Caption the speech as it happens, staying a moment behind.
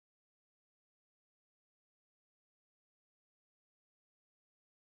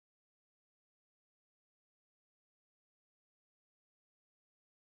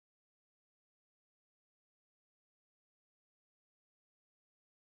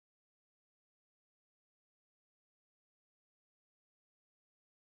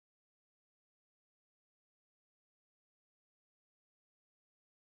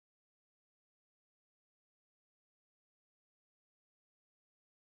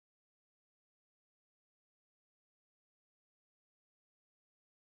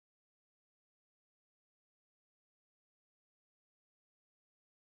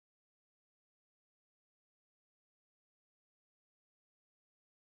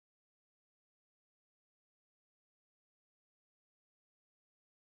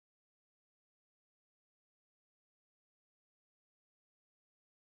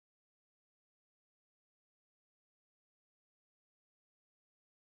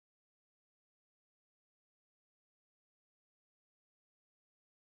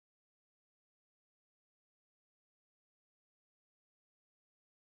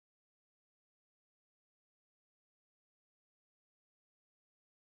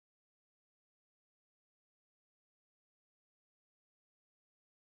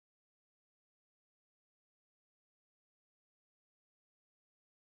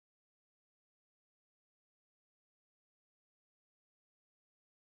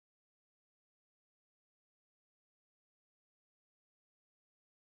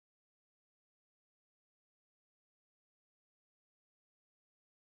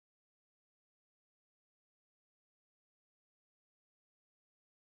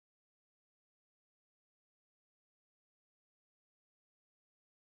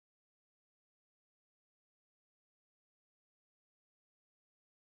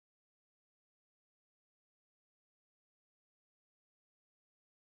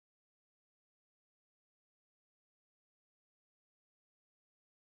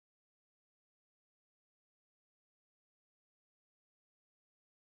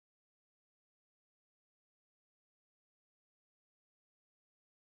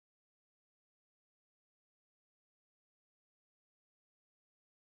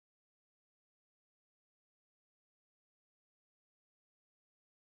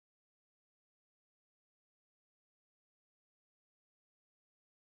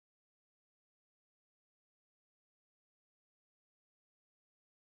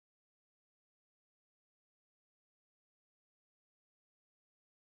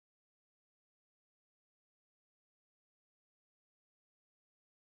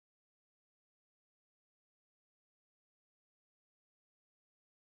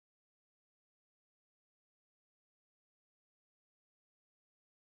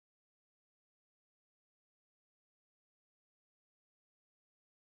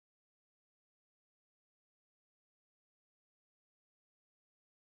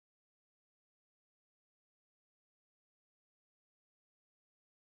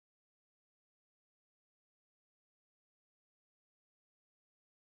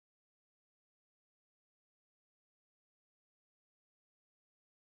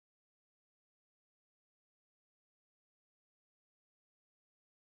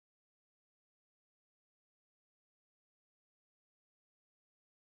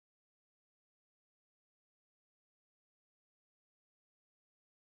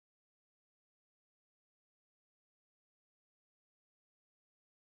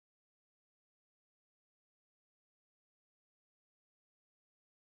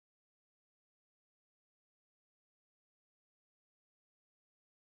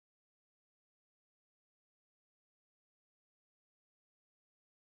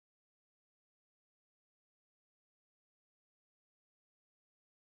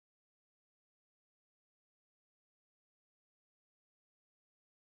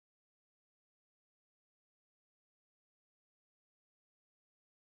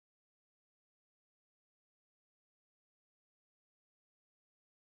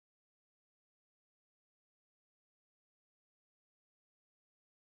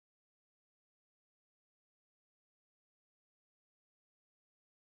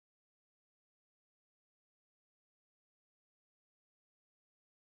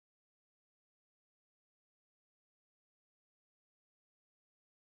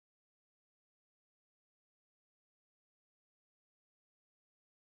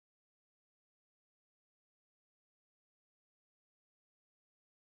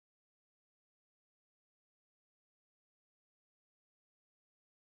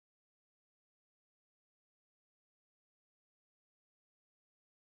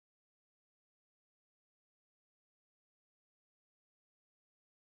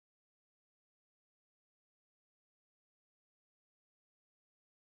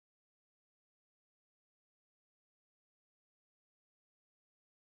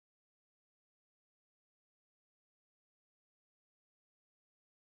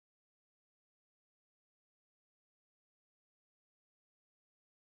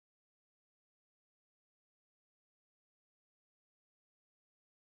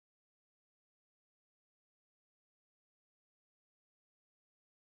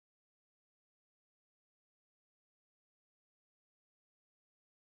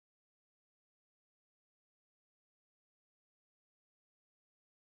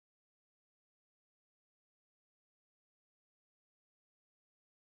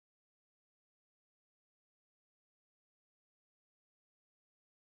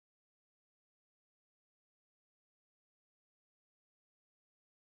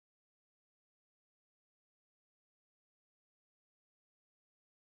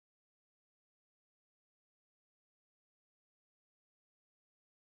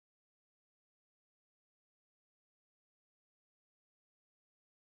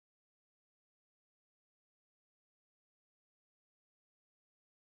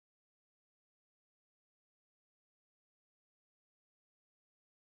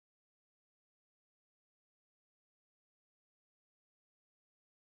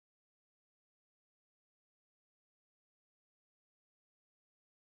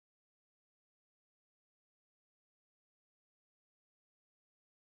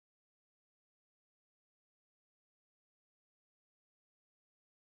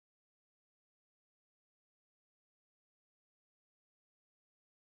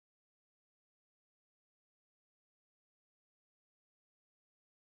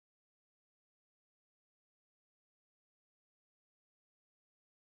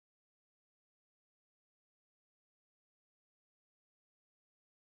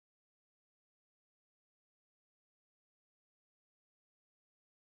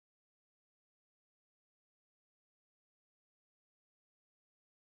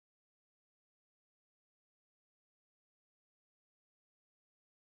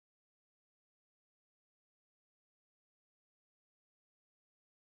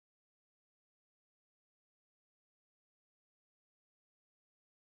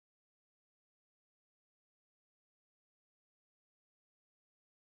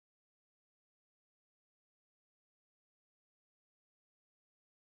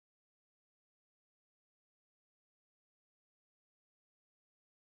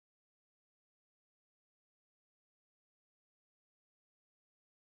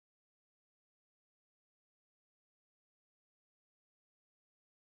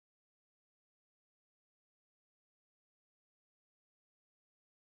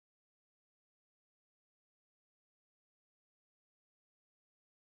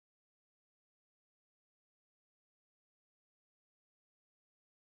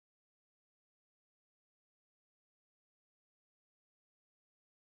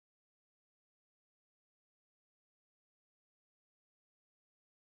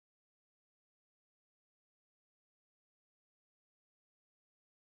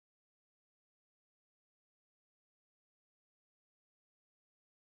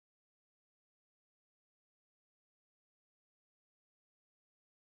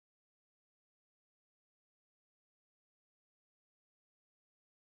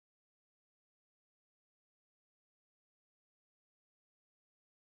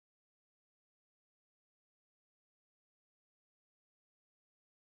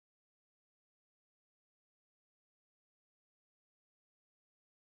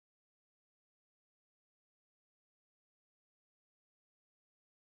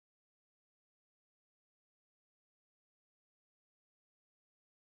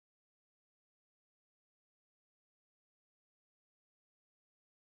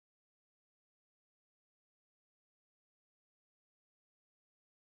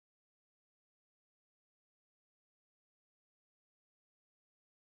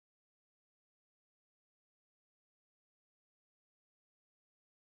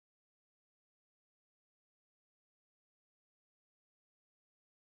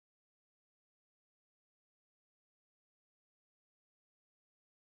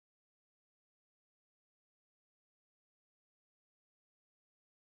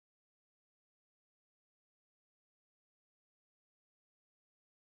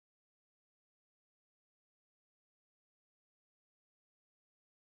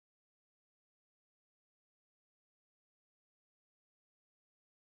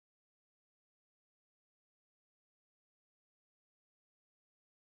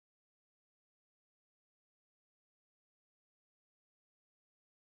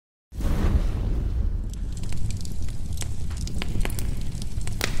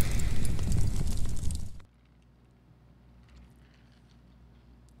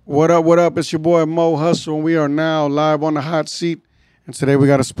What up, what up? It's your boy Mo Hustle, and we are now live on the hot seat. And today we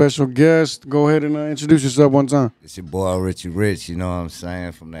got a special guest. Go ahead and introduce yourself one time. It's your boy Richie Rich, you know what I'm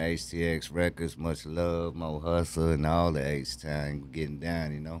saying, from the HTX Records. Much love, Mo Hustle, and all the H-Time getting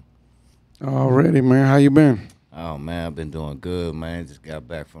down, you know. Already, man. How you been? Oh, man, I've been doing good, man. Just got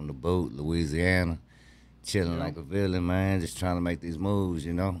back from the boot, Louisiana. Chilling like a villain, man. Just trying to make these moves,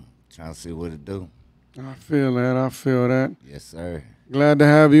 you know. Trying to see what it do. I feel that. I feel that. Yes, sir. Glad to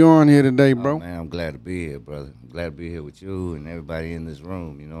have you on here today, bro. Oh, man, I'm glad to be here, brother. I'm glad to be here with you and everybody in this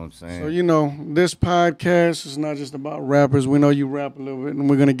room, you know what I'm saying? So, you know, this podcast is not just about rappers. We know you rap a little bit, and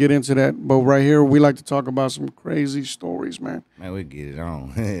we're going to get into that. But right here, we like to talk about some crazy stories, man. Man, we get it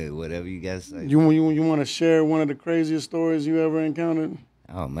on. Whatever you got to say. You want to share one of the craziest stories you ever encountered?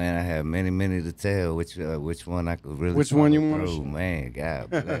 Oh, man, I have many to tell. Which one I could really Which one you want to share? Man, God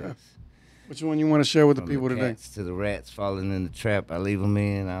bless. Which one you want to share with the From people the today? cats to the rats falling in the trap, I leave them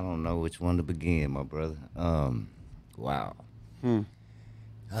in. I don't know which one to begin, my brother. Wow.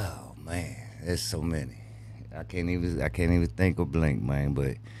 Oh man, there's so many. I can't even think or blink, man.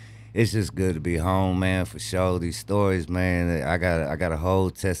 But it's just good to be home, man. For sure, these stories, man. I got a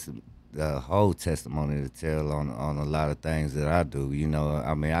whole testimony to tell on a lot of things that I do. You know,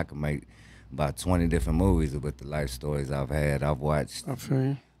 I mean, I can make about 20 different movies with the life stories I've had. I feel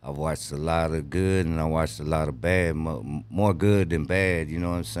you. I've watched a lot of good and I watched a lot of bad, more good than bad, you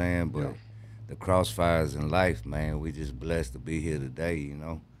know what I'm saying? But the crossfires in life, man, we just blessed to be here today, you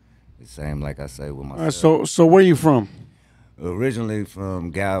know? The same like I say with myself. All right, so where you from? Originally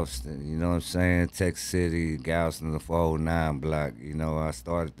from Galveston, you know what I'm saying? Texas City, Galveston, the 409 block. You know, I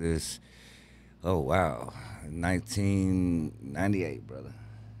started this, 1998, brother.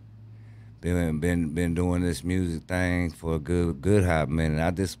 Been doing this music thing for a good hot minute.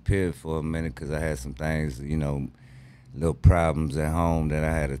 I disappeared for a minute because I had some things, you know, little problems at home that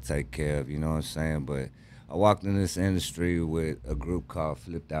I had to take care of. You know what I'm saying? But I walked in this industry with a group called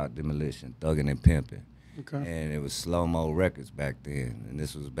Flipped Out Demolition, Thuggin' and Pimpin'. Okay. And it was Slow Mo Records back then, and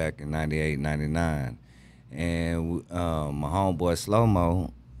this was back in '98, '99. And my homeboy Slow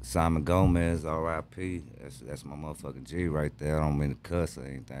Mo, Simon Gomez, R.I.P. That's my motherfucking G right there. I don't mean to cuss or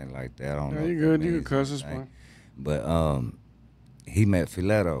anything like that. I don't know. You good? You can cuss. It's fine. But he met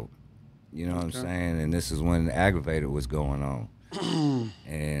Filetto. You know what I'm saying? And this is when Aggravated was going on.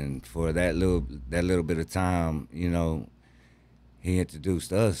 And for that little bit of time, you know, he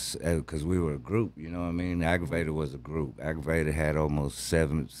introduced us because we were a group. You know what I mean? Aggravated was a group. Aggravated had almost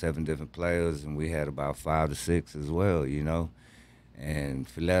seven different players, and we had about 5 to 6 as well. You know. And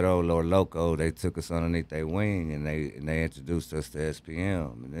Filetto, Lord Loco, they took us underneath their wing and they introduced us to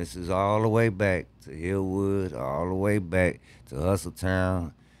SPM. And this is all the way back to Hillwood, all the way back to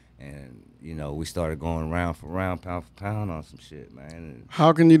Hustletown. And, you know, we started going round for round, pound for pound on some shit, man. And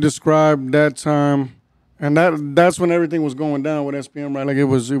how can you describe that time? And that's when everything was going down with SPM, right? Like it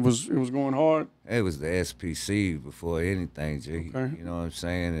was going hard. It was the SPC before anything, G. Okay. You know what I'm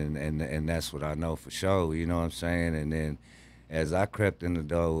saying? And that's what I know for sure, you know what I'm saying? And then as I crept in the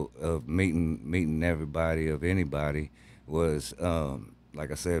door of meeting everybody, of anybody, was,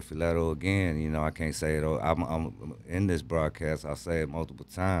 like I said, Filetto again, you know, I can't say it. I'm in this broadcast, I'll say it multiple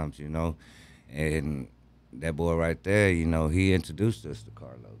times, you know. And that boy right there, you know, he introduced us to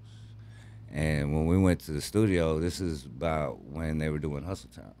Carlos. And when we went to the studio, this is about when they were doing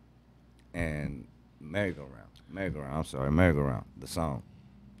Hustletown. And Merry-Go-Round, the song.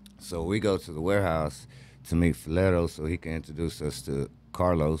 So we go to the warehouse to meet Filetto so he can introduce us to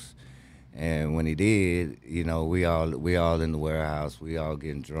Carlos. And when he did, you know, we all in the warehouse, we all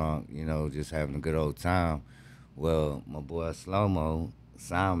getting drunk, you know, just having a good old time. Well, my boy Slow-Mo,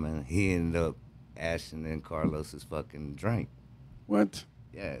 Simon, he ended up ashing in Carlos's fucking drink. What?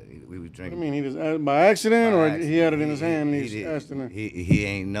 Yeah, we was drinking. I mean, he just by accident, or accident. he had it in his hand and he asked him. He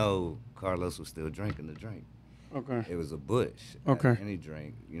ain't know Carlos was still drinking the drink. Okay. It was a Bush. Okay. Any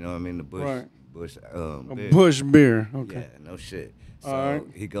drink, you know what I mean? The Bush. Right. Bush. A Beer. Bush beer. Okay. Yeah, no shit. So all right.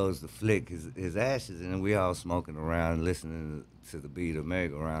 he goes to flick his ashes, and we all smoking around, listening to the beat of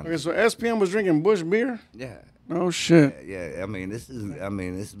Merry-Go-Round. Okay, so SPM was drinking Bush beer. Yeah. No shit. Yeah. I mean, this is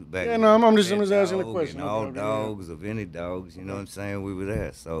back. Yeah, no, I'm just asking the question. And all dogs of any dogs, you know what I'm saying? We were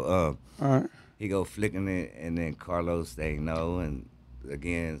there. So all right. he go flicking it, and then Carlos they know, and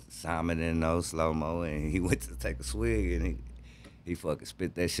again Simon didn't know, Slow-Mo, and he went to take a swig, and he fucking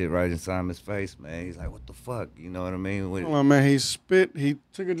spit that shit right in Simon's face, man. He's like, what the fuck? You know what I mean? Hold on, man. He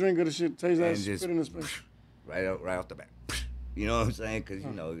took a drink of the shit, tasted that, spit in his face. Right off the bat. You know what I'm saying? Because,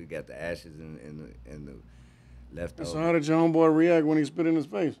 you know, you got the ashes and left And so over. how did your homeboy react when he spit in his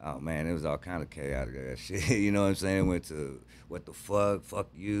face? Oh man, it was all kind of chaotic that shit. You know what I'm saying? Went to what the fuck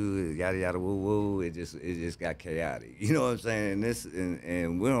you, yada yada woo woo. It just got chaotic. You know what I'm saying?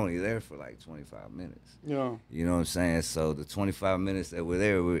 And we're only there for like 25 minutes. Yeah. You know what I'm saying? So the 25 minutes that we're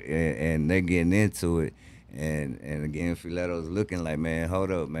there, and they're getting into it, and again, Filetto's looking like, man,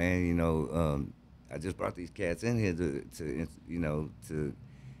 hold up, man. I just brought these cats in here to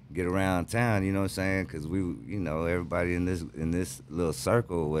get around town. You know what I'm saying? Because everybody in this little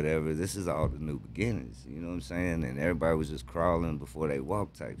circle or whatever. This is all the new beginnings. You know what I'm saying? And everybody was just crawling before they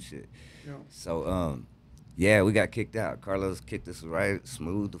walked type shit. Yeah. So yeah, we got kicked out. Carlos kicked us right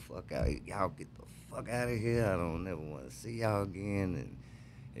smooth the fuck out. Y'all get the fuck out of here. I don't never want to see y'all again, and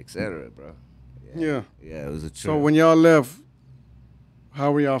etc. Bro. Yeah. Yeah. Yeah, it was a trip. So when y'all left,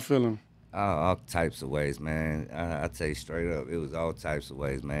 how were y'all feeling? All types of ways, man. I tell you straight up, it was all types of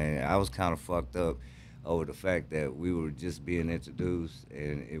ways, man. I was kind of fucked up over the fact that we were just being introduced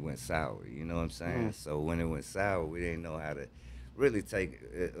and it went sour. You know what I'm saying? Mm. So when it went sour, we didn't know how to really take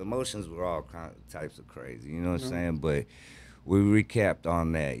it. Emotions were all types of crazy. You know what I'm Yeah. saying? But we recapped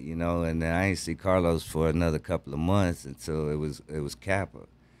on that, and then I ain't see Carlos for another couple of months until it was Kappa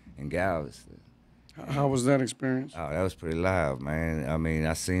in Galveston. How was that experience? Oh, that was pretty live, man. I mean,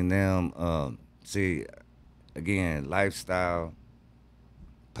 I seen them. See, again, lifestyle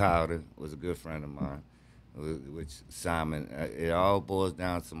powder was a good friend of mine, which Simon. It all boils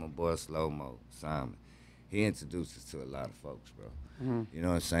down to my boy Slow Mo, Simon. He introduced us to a lot of folks, bro. Mm-hmm. You know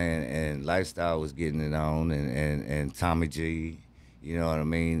what I'm saying? And lifestyle was getting it on, and Tommy G. You know what I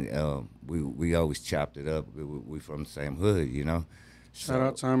mean? We always chopped it up. We from the same hood, you know. Shout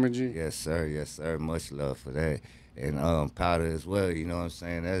out Tommy G. Yes, sir. Yes, sir. Much love for that. And Powder as well. You know what I'm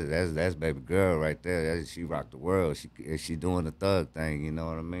saying? That's baby girl right there. She rocked the world. She doing the thug thing. You know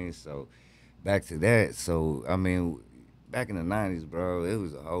what I mean? So back to that. So I mean, back in the '90s, bro, it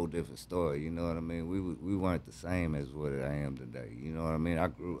was a whole different story. You know what I mean? We weren't the same as what I am today. You know what I mean? I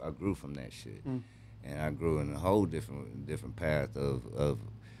grew from that shit, and I grew in a whole different path of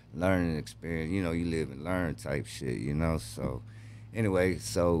learning experience. You live and learn type shit. So. Anyway,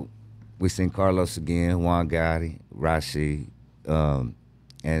 so we seen Carlos again, Juan Gotti, Rashi, and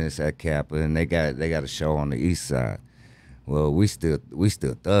it's at Kappa, and they got a show on the east side. Well, we still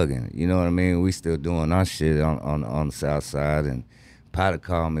thugging, you know what I mean? We still doing our shit on the south side, and Potter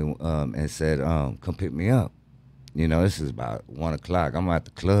called me and said, come pick me up. This is about 1 o'clock. I'm at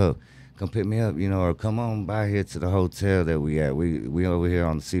the club. Come pick me up, or come on by here to the hotel that we at. We over here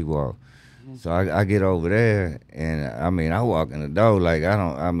on the seawall. So I get over there, and I walk in the door like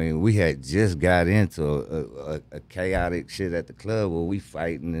we had just got into a chaotic shit at the club where we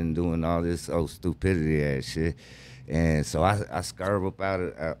fighting and doing all this stupidity ass shit. And so I scurry up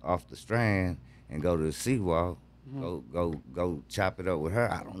off the Strand and go to the seawall, go chop it up with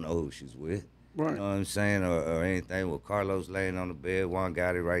her. I don't know who she's with. Right. You know what I'm saying? Or anything. With Carlos laying on the bed, one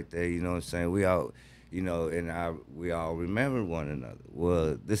got it right there, you know what I'm saying? We all, we all remember one another.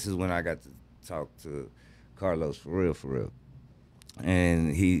 Well, this is when I got to talk to Carlos for real.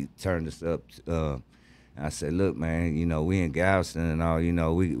 And he turned us up. I said, look, man, we in Galveston and all,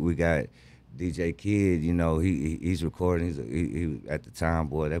 we got DJ Kid, he's recording. He at the time,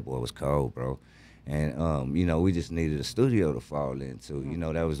 boy, that boy was cold, bro. And, we just needed a studio to fall into.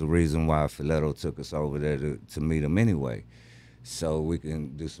 That was the reason why Filetto took us over there to meet him anyway. So we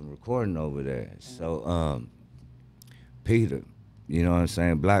can do some recording over there. So Peter, you know what I'm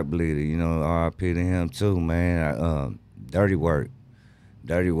saying, Black Bleeder, R.I.P. to him too, man. Dirty Work,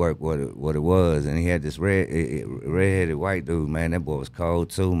 what it was. And he had this redheaded white dude, man. That boy was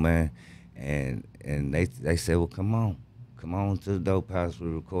cold too, man. And they said, well, come on to the dope house.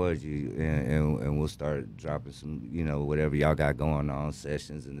 We'll record you, and we'll start dropping some, whatever y'all got going on,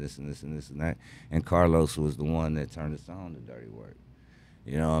 sessions and this and this and this and that. And Carlos was the one that turned us on to Dirty Work.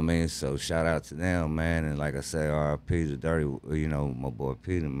 You know what I mean? So shout out to them, man. And like I say, R.I.P. to Dirty, my boy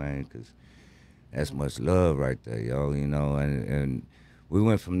Peter, man, because that's much love right there, yo. And we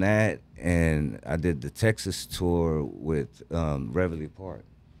went from that, and I did the Texas tour with Reveille Park.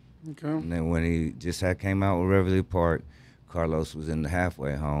 Okay. And then when he just came out with Reveille Park, Carlos was in the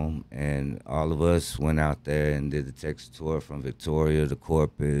halfway home, and all of us went out there and did the Texas tour from Victoria to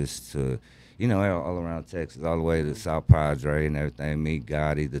Corpus to, all around Texas, all the way to South Padre and everything. Me,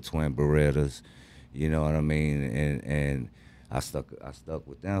 Gotti, the Twin Berettas, you know what I mean? And I stuck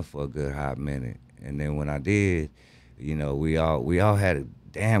with them for a good hot minute. And then when I did, we all had a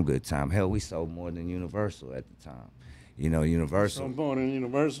damn good time. Hell, we sold more than Universal at the time. Universal. So born in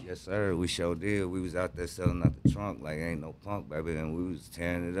Universal. Yes, sir. We sure did. We was out there selling out the trunk like ain't no punk, baby, and we was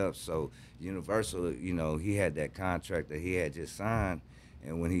tearing it up. So Universal, he had that contract that he had just signed,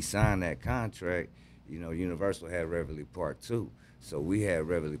 and when he signed that contract, Universal had Reveille Park too. So we had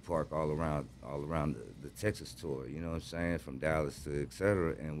Reveille Park all around the Texas tour. You know what I'm saying, from Dallas to et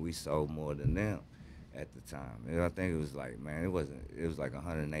cetera, and we sold more than them at the time. And I think it was like, man, it was like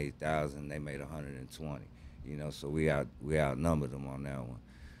 180,000. They made 120. So we outnumbered them on that one.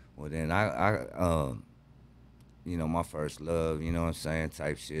 Well, then my first love, you know what I'm saying,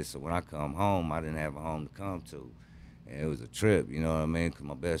 type shit. So when I come home, I didn't have a home to come to. And it was a trip, you know what I mean? Because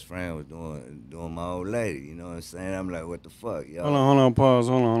my best friend was doing my old lady, you know what I'm saying? I'm like, what the fuck, y'all? Hold on, pause,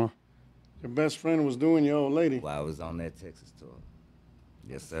 hold on. Your best friend was doing your old lady. While I was on that Texas tour.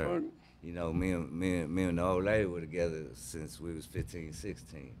 Yes, sir. Fuck. Me and the old lady were together since we was 15,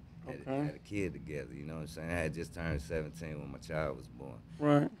 16. Okay. Had a kid together, you know what I'm saying? I had just turned 17 when my child was born.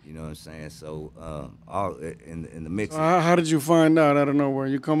 Right. You know what I'm saying? So all in the mix. So how did you find out out of nowhere?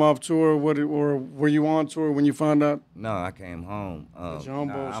 You come off tour, or were you on tour when you found out? No, I came home. Your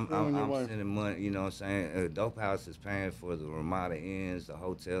homeboy screwing your wife. Sending money, you know what I'm saying? Dope House is paying for the Ramada Inns, the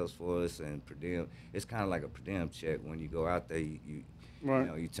hotels for us, and per diem. It's kind of like a per diem check. When you go out there, you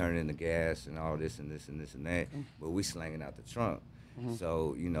Right. you turn in the gas and all this and this and this and that, but we slanging out the trunk. Mm-hmm.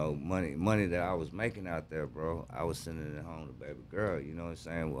 So, money that I was making out there, bro, I was sending it home to baby girl, you know what I'm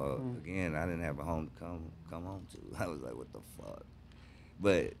saying? Well, again, I didn't have a home to come home to. I was like, what the fuck?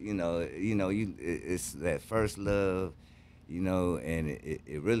 But, it's that first love, and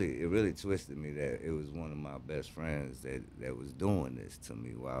it really twisted me that it was one of my best friends that was doing this to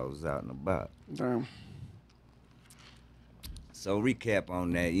me while I was out and about. Damn. So recap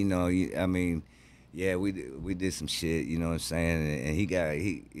on that, yeah, we did some shit, you know what I'm saying, and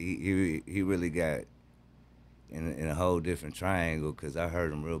he really got in a whole different triangle because I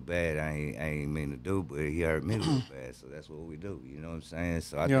hurt him real bad. I ain't mean to do, but he hurt me real bad. So that's what we do, you know what I'm saying.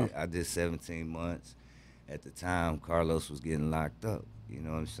 So I did 17 months. At the time, Carlos was getting locked up, you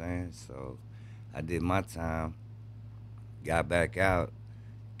know what I'm saying. So I did my time, got back out,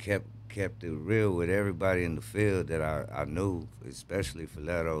 kept it real with everybody in the field that I knew, especially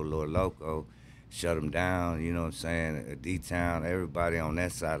Filetto, Lord Loco. Shut them down, you know what I'm saying, D-Town, everybody on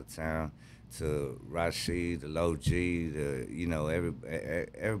that side of town, to Rashid, the Low G,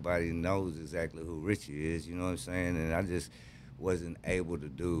 everybody knows exactly who Richie is, you know what I'm saying, and I just wasn't able to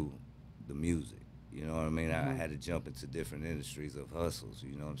do the music, you know what I mean. I had to jump into different industries of hustles,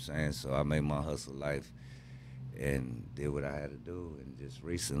 you know what I'm saying, so I made my hustle life and did what I had to do, and just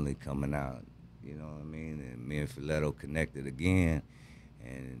recently coming out, you know what I mean, and me and Filetto connected again,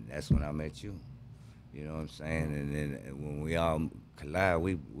 and that's when I met you. You know what I'm saying? And then when we all collide,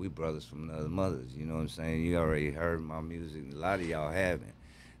 we brothers from other mothers. You know what I'm saying? You already heard my music. A lot of y'all haven't.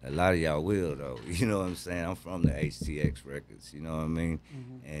 A lot of y'all will, though. You know what I'm saying? I'm from the HTX Records. You know what I mean?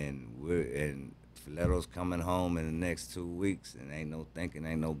 And Filetto's coming home in the next 2 weeks, and ain't no thinking,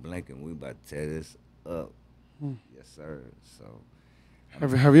 ain't no blinking. We about to tear this up. Yes, sir. So.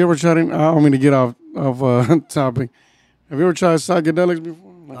 Have you ever tried? I don't mean to get off topic. Have you ever tried psychedelics before?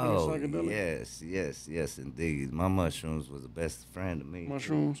 Like yes, indeed. My mushrooms was the best friend to me.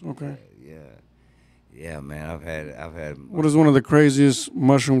 Mushrooms, okay. Yeah, man. I've had. What is one of the craziest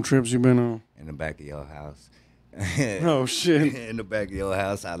mushroom trips you've been on? In the back of your house. Oh shit! In the back of your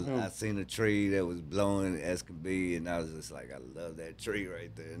house, I seen a tree that was blowing as could be, and I was just like, I love that tree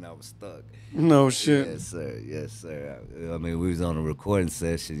right there, and I was stuck. No shit. Yes, sir. I mean, we was on a recording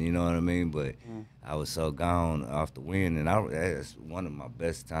session, you know what I mean, but I was so gone off the wind, and that's one of my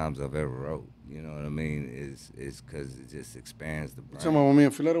best times I've ever wrote. You know what I mean? Is because it just expands the brain. You talking about when me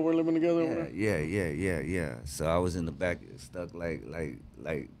and Filetto were living together? Yeah. So I was in the back, stuck like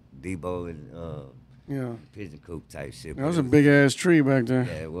Debo and. Yeah. Pigeon coop type shit. That was a big ass tree back there.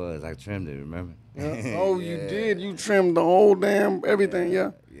 Yeah, it was. I trimmed it, remember? Yeah. Oh, you did? You trimmed the whole damn everything,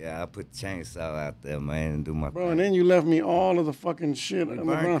 yeah? Yeah, I put the chainsaw out there, man, and do my thing. And then you left me all of the fucking shit we on the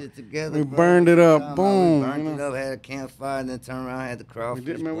ground. Burned it together, we bro. Burned it up. Boom. We burned it up, had a campfire, and then turned around, had the crawfish.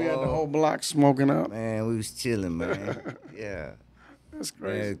 We did, man. We had the whole block smoking up. Man, we was chilling, man. Yeah. That's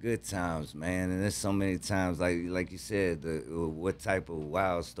crazy. Man, good times, man. And there's so many times, like you said, what type of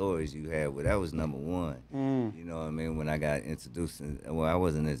wild stories you had. Well, that was number one. You know what I mean? When I got introduced, I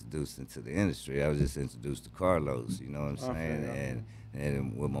wasn't introduced into the industry. I was just introduced to Carlos. You know what I'm saying?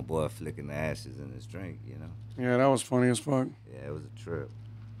 And with my boy flicking the ashes in his drink. You know? Yeah, that was funny as fuck. Yeah, it was a trip.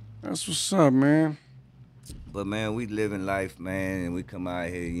 That's what's up, man. But man, we living life, man, and we come out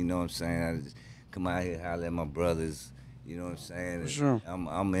here. You know what I'm saying? I just come out here, holler at my brothers. You know what I'm saying? For sure.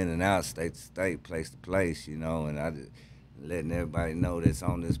 I'm in and out, state to state, place to place, you know, and letting everybody know that's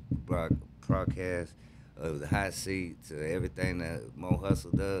on this broadcast of the hot seat to everything that Mo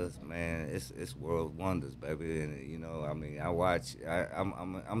Hustle does, man, it's world wonders, baby. And you know, I mean, I watch.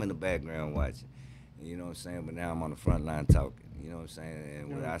 I'm in the background watching. You know what I'm saying? But now I'm on the front line talking. You know what I'm saying?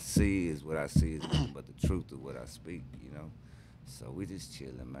 And what Yeah. I see is what I see is nothing but the truth of what I speak. You know. So we just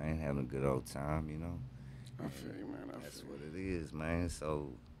chilling, man, having a good old time. You know. I feel you, man. I That's feel what you. it is, man.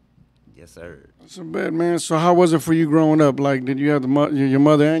 So yes, sir. That's a bet, man. So how was it for you growing up? Like, did you have your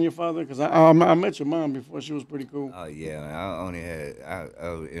mother and your father? Because I met your mom before. She was pretty cool. Oh yeah, I only had.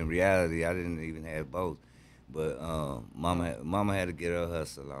 In reality, I didn't even have both. But Oh, mama had to get her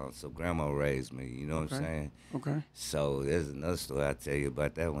hustle on, so grandma raised me. You know what I'm okay. saying? Okay. So there's another story I tell you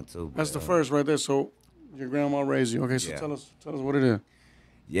about that one too. That's But the first right there. So your grandma raised you. Okay. So yeah, tell us what it is.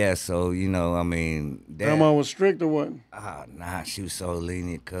 yeah. So you know, I mean, Grandma was strict or what? nah, she was so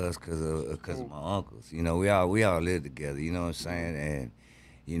lenient, cause of Oh, my uncles. You know, we all lived together. You know what I'm yeah. saying? And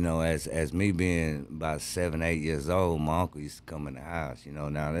you know, as me being about 7, 8 years old, my uncle used to come in the house. You know,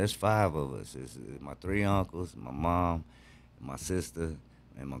 now there's five of us. It's my three uncles, my mom, my sister,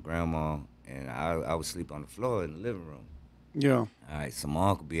 and my grandma. And I would sleep on the floor in the living room. Yeah. All right, so my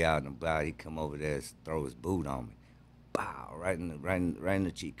uncle be out and about. He come over there, throw his boot on me, bow, right in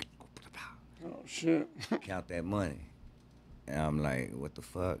the cheek. Oh shit. Count that money. And I'm like, what the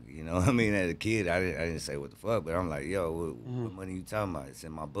fuck? You know what I mean? As a kid, I didn't say what the fuck, but I'm like, yo, what Mhm. money you talking about? It's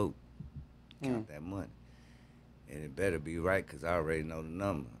in my boot. Mm. Count that money. And it better be right because I already know the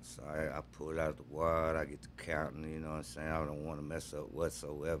number. So I pull it out the wad. I get to counting. You know what I'm saying? I don't want to mess up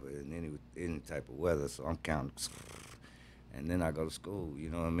whatsoever in any type of weather. So I'm counting, and then I go to school. You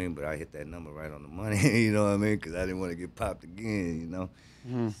know what I mean? But I hit that number right on the money. You know what I mean? Because I didn't want to get popped again. You know.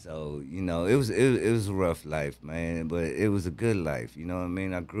 Mhm. So you know, it was a rough life, man, but it was a good life. You know what I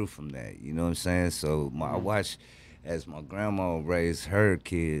mean? I grew from that. You know what I'm saying? So I Mhm. watched as my grandma raised her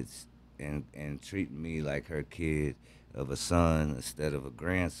kids and treated me like her kid of a son instead of a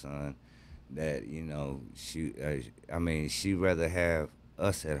grandson. That you know, I mean, she rather have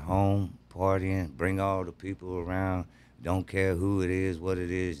us at home partying, bring all the people around. Don't care who it is, what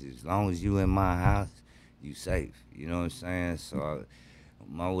it is. As long as you in my house, you safe. You know what I'm saying? So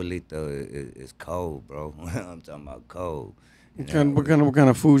my abuelita is cold, bro. I'm talking about cold. What And kind, what kind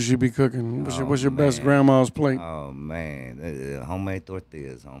of food she be cooking? oh What's your best man, grandma's plate? homemade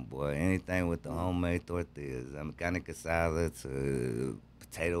tortillas, homeboy. Anything with the homemade tortillas. I'm kind of salad to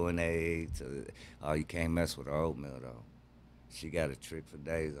potato and egg to. Oh, you can't mess with her oatmeal though. She got a trick for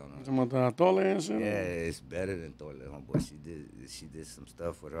days on You her. talking about the atole and shit? Yeah, Or? it's better than toilet, homeboy. She did some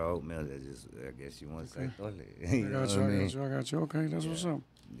stuff with her oatmeal that just I guess you want to say Okay. toilet. I You know got what I you. I got mean? you. I got you. Okay, that's what's Yeah, up.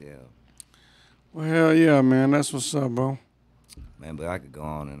 yeah. Well, hell yeah, man. That's what's up, bro. Man, but I could go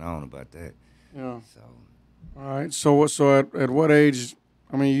on and on about that. Yeah. So All right. So what? So at what age?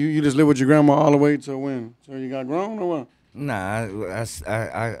 I mean, you just live with your grandma all the way till when? Till you got grown or what? nah,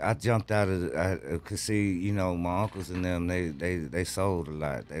 I jumped out of cause see, you know, my uncles and them, they sold a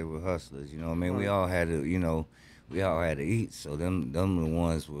lot. They were hustlers, you know what I mean? We Right. all had to, you know, we all had to eat. So them the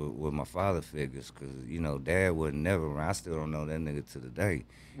ones were my father figures, cause you know, dad was never around. I still don't know that nigga to the day.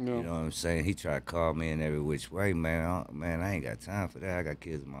 You Yeah. know what I'm saying? He tried to call me in every which way, man. Man, I ain't got time for that. I got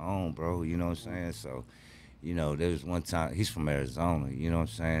kids of my own, bro. You know what I'm saying? So you know, there was one time he's from Arizona. You know what I'm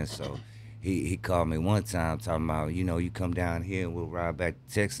saying? So he called me one time talking about, you know, you come down here and we'll ride back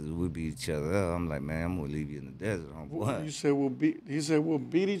to Texas. We'll beat each other up. I'm like, man, I'm gonna leave you in the desert, homeboy. You said we'll beat. He said we'll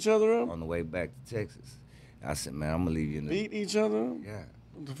beat each other up. On the way back to Texas, I said, man, I'm gonna leave you in the Beat each other up. yeah,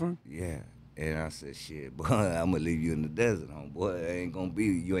 What the fuck? yeah. And I said, shit, boy, I'm gonna leave you in the desert, homeboy. I ain't gonna be,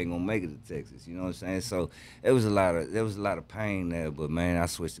 you ain't gonna make it to Texas. You know what I'm saying? So there was a lot of pain there, but man, I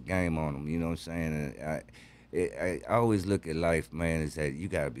switched the game on them. You know what I'm saying? And I always look at life, man, is that you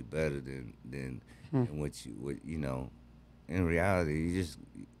gotta be better Hmm. than what you know. In reality, you just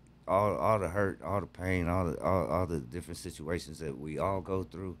all the hurt, all the pain, all the different situations that we all go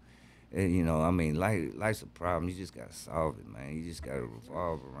through. And, you know, I mean, life's a problem. You just gotta solve it, man. You just gotta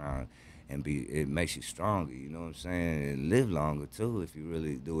revolve around and be. It makes you stronger. You know what I'm saying? And live longer too if you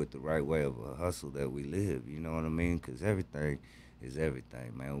really do it the right way of a hustle that we live. You know what I mean? Because everything is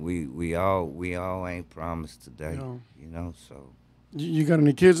everything, man. We all ain't promised today. Yeah. You know, so You got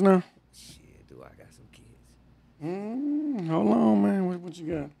any kids now? shit. Do I got some kids? Hold on, man. What you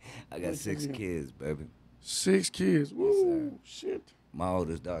got? I How got many kids six you got? kids, baby. 6 kids. Yes, sir. Woo, shit. My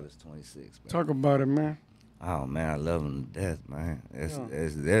oldest daughter's 26, baby. Talk about it, man. Oh man, I love them to death, man.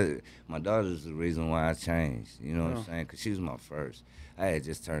 Yeah. My daughter's the reason why I changed. You know what Yeah. I'm saying? Cause she was my first. I had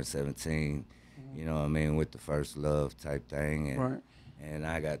just turned 17. Mhm. You know what I mean, with the first love type thing, and Right. and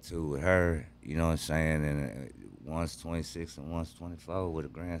I got two with her. You know what I'm saying? And one's 26 and one's 24 with a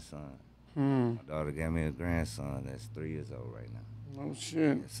grandson. Hmm. My daughter gave me a grandson that's 3 years old right now. No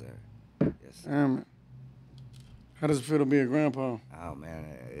shit. Yes, sir. Yes, sir. Damn it. How does it feel to be a grandpa? Oh man,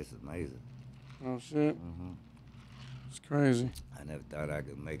 it's amazing. No shit. Hmm It's crazy. I never thought I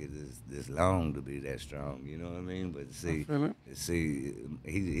could make it this long to be that strong. You know what I mean? But I feel it.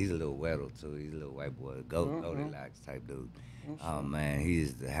 he's a little weddle too. He's a little white boy, Goldilocks type dude. No Oh shit. man, he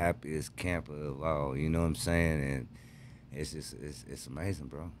is the happiest camper of all. You know what I'm saying? And it's just it's amazing,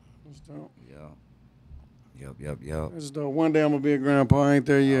 bro. That's dope. Yup. That's dope. One day I'm gonna be a grandpa. I ain't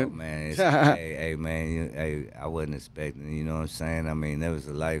there yet. Oh man, hey man, I wasn't expecting. You know what I'm saying? I mean, there was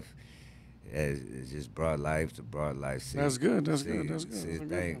a life. It's just brought life. See, That's good. That's see, good. That's good. see, That's the a good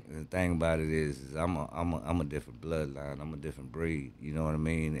thing, thing. the thing about it is I'm a different bloodline. I'm a different breed. You know what I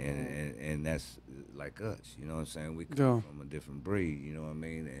mean? And that's like us. You know what I'm saying? We come Yeah. from a different breed. You know what I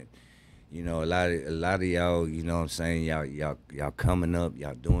mean? And you know, a lot of y'all, you know what I'm saying, y'all coming up,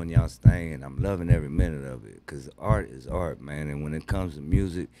 y'all doing y'all's thing, and I'm loving every minute of it. Cause art is art, man. And when it comes to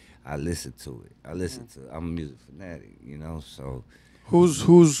music, I listen to it. I'm a music fanatic, you know. So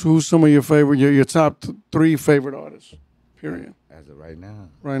Who's some of your favorite your top three favorite artists? Period. as of right now,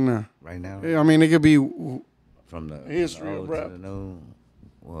 Right now. right now, Yeah, I mean it could be from the history of old rap. to the new,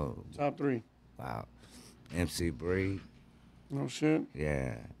 whoa, Top three. wow, MC Bree, No shit.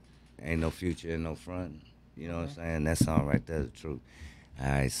 yeah, ain't no future in no front. You know what I'm saying? That song right there is the truth. All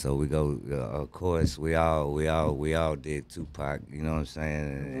right, so we go. Of course, we all did Tupac. You know what I'm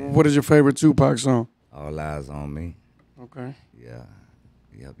saying? What is your favorite Tupac song? All eyes on me. Okay. Yeah.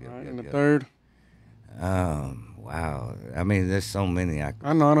 Yep. All right. Yep. And the Yep. third. Wow. I mean, there's so many I could.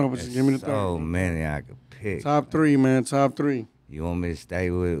 I know, but just There's give me the so third. many I could pick. Top three, man. Top three. You want me to stay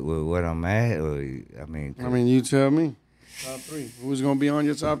with what I'm at, or I mean, I mean, you tell me. Top three. Who's gonna be on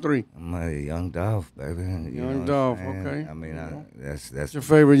your top three? I'm a Young Dolph, baby. You know Young what Dolph, I'm saying? okay. I mean, that's What's your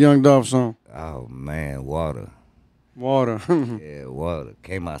favorite Young Dolph song? oh man, water. Water. Yeah, water.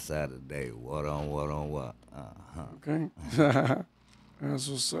 Came outside today. Water on water on water. Okay. That's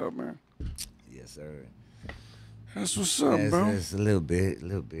what's up, man. Yes, sir. That's what's up, bro. It's a little bit.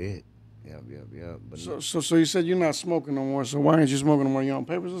 Yep. But So you said you're not smoking no more. So why ain't you smoking no more? You on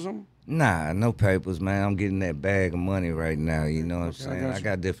papers or something? nah, no papers, man. I'm getting that bag of money right now. You know what I'm Okay, I saying? got I you.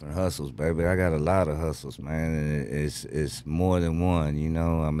 got different hustles, baby. I got a lot of hustles, man. And it's more than one. You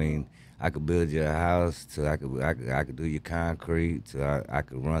know, I mean, I could build you a house. To I could do your concrete. To I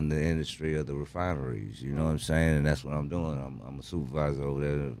could run the industry of the refineries. You know what I'm saying? And that's what I'm doing. I'm a supervisor over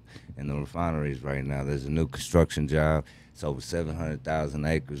there in the refineries right now. There's a new construction job. It's over 700,000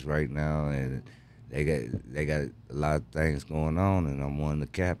 acres right now, and they got a lot of things going on, and I'm one of the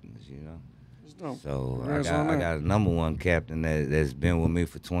captains, you know. It's dope. So Congrats on I that. got a number one captain that's been with me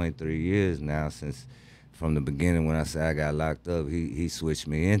for 23 years now, since from the beginning when I said I got locked up. He switched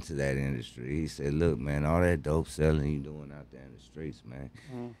me into that industry. He said, "Look, man, all that dope selling you doing out there in the streets, man,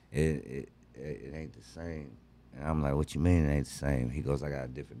 Mm. it ain't the same." And I'm like, "What you mean it ain't the same?" He goes, "I got a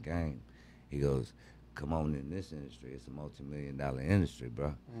different game." He goes, "Come on in this industry. It's a multi-million-dollar industry,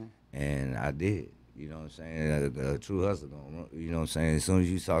 bro." Mm. And I did. You know what I'm saying? A true hustler don't run. You know what I'm saying? As soon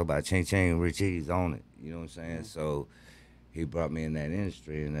as you talk about Ching, Richie's on it. You know what I'm saying? Mm. So he brought me in that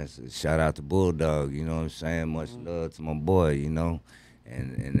industry, and that's a shout out to Bulldog. You know what I'm saying? Much love to my boy. You know,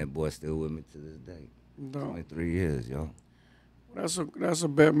 and that boy still with me to this day. Dope. 23 years, yo. That's a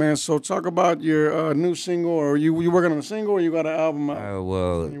bet, man. So talk about your new single, or you working on a single, or you got an album out?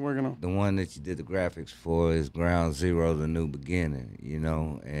 Well, You working on? the one that you did the graphics for is Ground Zero, the new beginning. You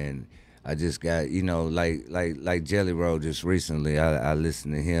know, and I just got, you know, like Jelly Roll just recently. I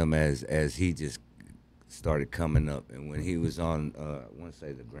listened to him as he just started coming up, and when he was on, I want to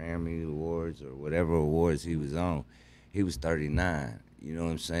say the Grammy Awards or whatever awards he was on, he was 39. You know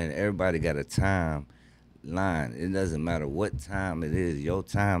what I'm saying? Everybody got a time line. It doesn't matter what time it is. Your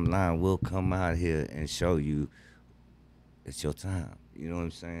timeline will come out here and show you it's your time. You know what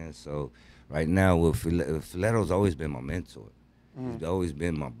I'm saying? So right now, with Filetto's always been my mentor. He's always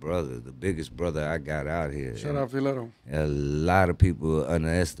been my brother, the biggest brother I got out here. Shout out Filetto. A lot of people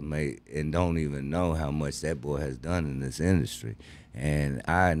underestimate and don't even know how much that boy has done in this industry. And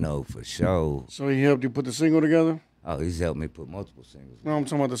I know for sure. So he helped you put the single together? Oh, he's helped me put multiple singles. No, I'm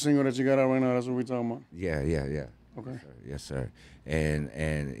talking about the single that you got out right now. That's what we talking about. Yeah. Okay. Yes, sir.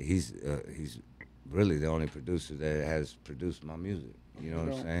 And he's really the only producer that has produced my music. You know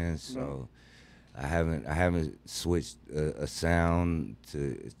what I'm saying? So I haven't switched a sound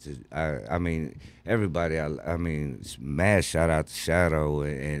to I mean everybody. I mean, mad shout out to Shadow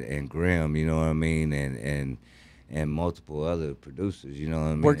and Grim. You know what I mean? and multiple other producers. You know what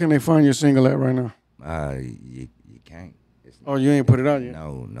I Where mean? can they find your single at right now? You can't. It's Oh, not. you ain't put it out yet.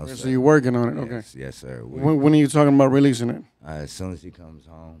 No, Okay, so sir. you're working on it. Okay. Yes, sir. When are you talking about releasing it? As soon as he comes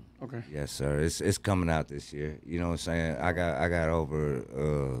home. Okay. Yes, sir. It's coming out this year. You know what I'm saying? I got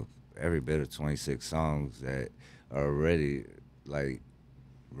over every bit of 26 songs that are ready, like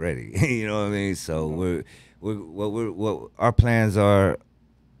ready. You know what I mean? So what our plans are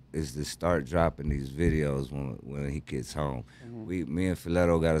is to start dropping these videos when he gets home. Me and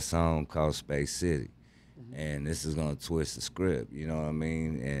Filetto got a song called Space City, and this is gonna twist the script. You know what I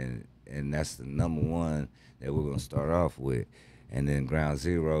mean? And that's the number one that we're gonna start off with. And then Ground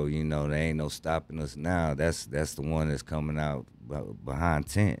Zero, you know, there ain't no stopping us now. That's the one that's coming out behind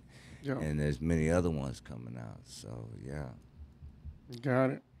tent, Yeah. and there's many other ones coming out. So yeah,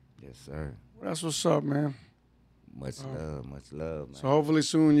 Got it. yes sir. Well, that's what's up, man. Much love, man. So hopefully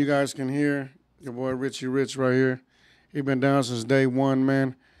soon you guys can hear your boy Richie Rich right here. He been down since day one,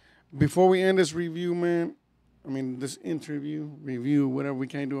 man. Before we end this review, man, I mean this interview, review, whatever. We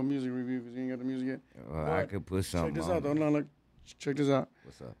can't do a music review because you ain't got the music yet. Well, I could put Check something this on. out, though. No, look, check this out.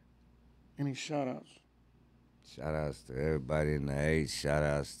 What's up? Any shout outs? Shout outs to everybody in the H. Shout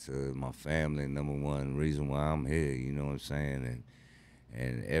outs to my family. Number one reason why I'm here. You know what I'm saying?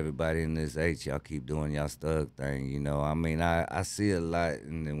 And everybody in this H, y'all keep doing y'all thug thing. You know, I mean, I see a lot,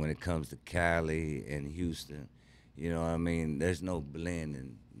 and then when it comes to Cali and Houston, you know what I mean. There's no blend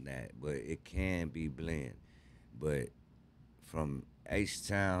in that, but it can be blend. But from H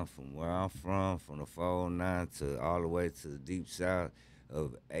Town, from where I'm from the 409 to all the way to the deep south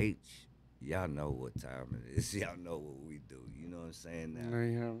of H, y'all know what time it is. Y'all know what we do. You know what I'm saying? Now, There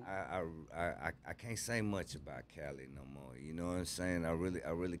you have it. I can't say much about Cali no more. You know what I'm saying? I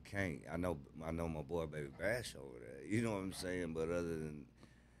really can't. I know my boy Baby Bash over there. You know what I'm saying? But other than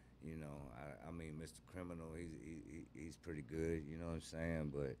I mean, Mr. Criminal, he's pretty good. You know what I'm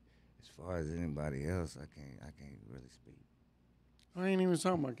saying? But as far as anybody else, I can't really speak. I ain't even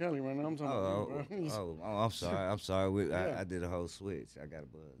talking about Kelly right now. I'm talking about you, bro. I'm sorry. I'm sorry. Yeah. I did a whole switch. I got a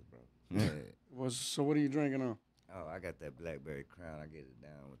buzz, bro. So what are you drinking on? Oh, I got that Blackberry Crown. I get it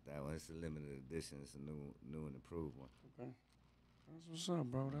down with that one. It's a limited edition. It's a new and improved one. Okay. That's what's up,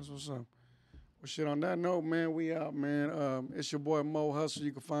 bro. That's what's up. Well, shit, on that note, man, we out, man. It's your boy Mo Hustle.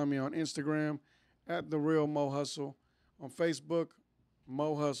 You can find me on Instagram at The Real Mo Hustle. On Facebook,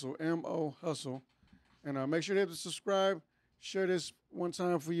 Mo Hustle, M-O Hustle. And make sure to hit the subscribe. Share this one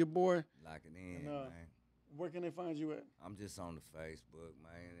time for your boy. Lock it in, And, man. Where can they find you at? I'm just on the Facebook,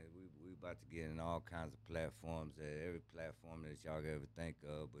 man. We about to get in all kinds of platforms, every platform that y'all ever think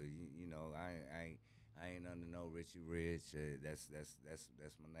of. But you know, I ain't under no Richie Rich. That's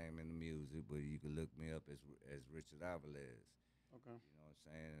my name in the music. But you can look me up as Richard Avalez. Okay. You know what I'm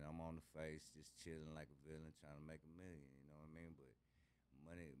saying? And I'm on the face, just chilling like a villain, trying to make a million. You know what I mean? But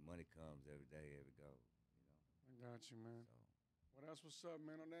money comes every day, every go. I got you, man. Well, that's what's up,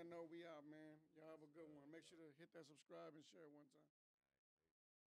 man. On that note, we out, man. Y'all have a good one. Make sure to hit that subscribe and share one time.